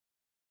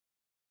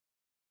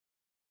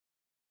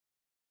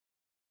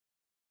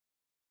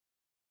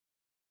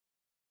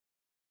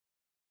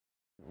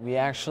We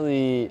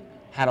actually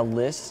had a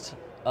list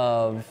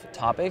of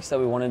topics that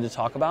we wanted to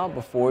talk about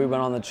before we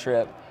went on the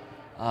trip.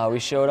 We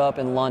showed up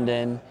in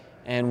London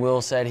and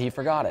Will said he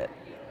forgot it,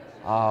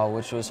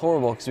 which was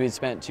horrible because we had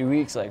spent 2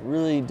 weeks like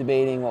really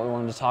debating what we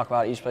wanted to talk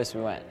about each place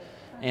we went.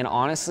 And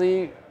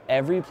honestly,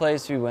 every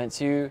place we went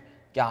to,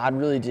 God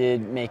really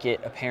did make it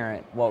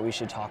apparent what we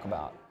should talk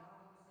about.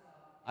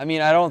 I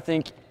mean, I don't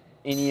think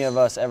any of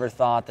us ever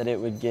thought that it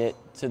would get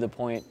to the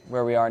point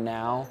where we are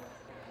now.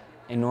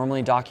 And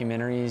normally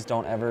documentaries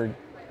don't ever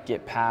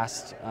get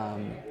past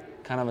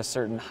kind of a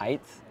certain height.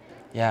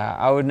 Yeah,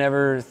 I would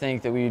never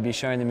think that we would be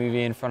showing the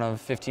movie in front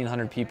of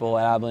 1,500 people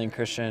at Abilene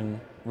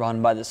Christian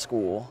run by the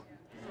school.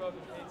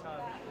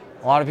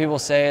 A lot of people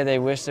say they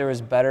wish there was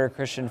better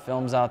Christian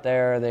films out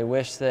there. They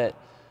wish that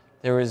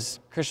there was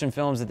Christian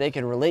films that they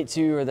could relate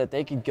to or that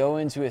they could go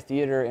into a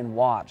theater and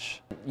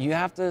watch. You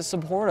have to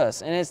support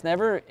us, and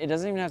it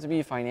doesn't even have to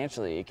be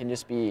financially. It can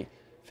just be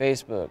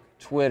Facebook,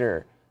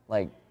 Twitter,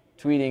 like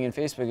tweeting and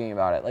Facebooking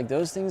about it. Like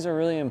those things are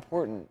really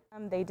important.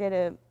 They did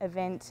an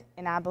event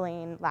in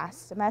Abilene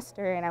last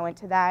semester and I went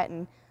to that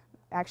and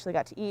actually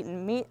got to eat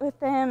and meet with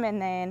them,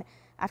 and then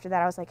after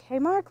that I was like, hey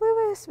Mark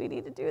Lewis, we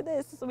need to do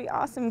this, this will be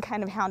awesome.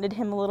 Kind of hounded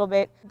him a little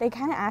bit. They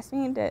kind of asked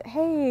me to,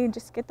 hey,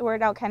 just get the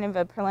word out, kind of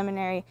a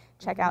preliminary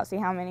check out, see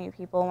how many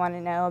people want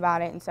to know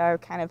about it, and so I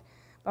kind of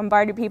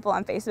bombarded people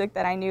on Facebook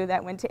that I knew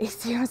that went to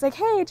ACU. I was like,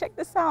 hey, check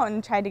this out,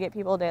 and tried to get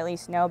people to at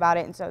least know about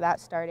it, and so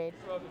that started.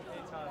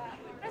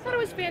 I thought it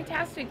was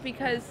fantastic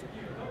because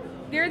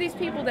there are these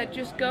people that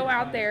just go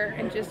out there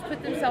and just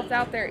put themselves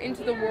out there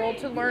into the world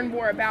to learn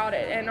more about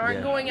it and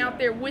aren't going out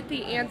there with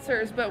the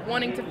answers but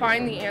wanting to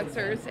find the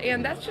answers.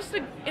 And that's just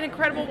an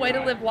incredible way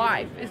to live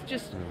life, is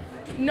just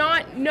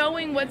not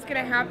knowing what's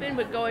going to happen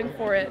but going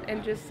for it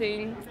and just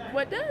seeing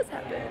what does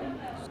happen.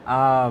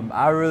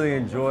 I really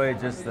enjoyed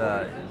just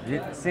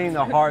seeing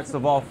the hearts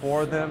of all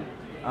four of them.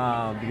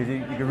 Because you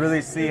can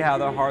really see how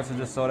their hearts are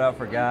just sold out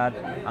for God.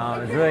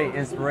 It's really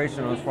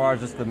inspirational as far as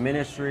just the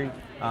ministry,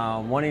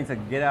 wanting to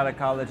get out of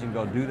college and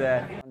go do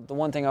that. The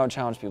one thing I would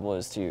challenge people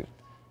is to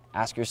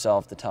ask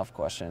yourself the tough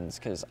questions,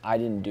 because I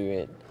didn't do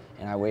it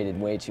and I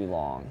waited way too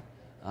long.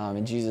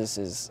 And Jesus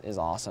is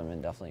awesome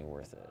and definitely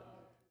worth it.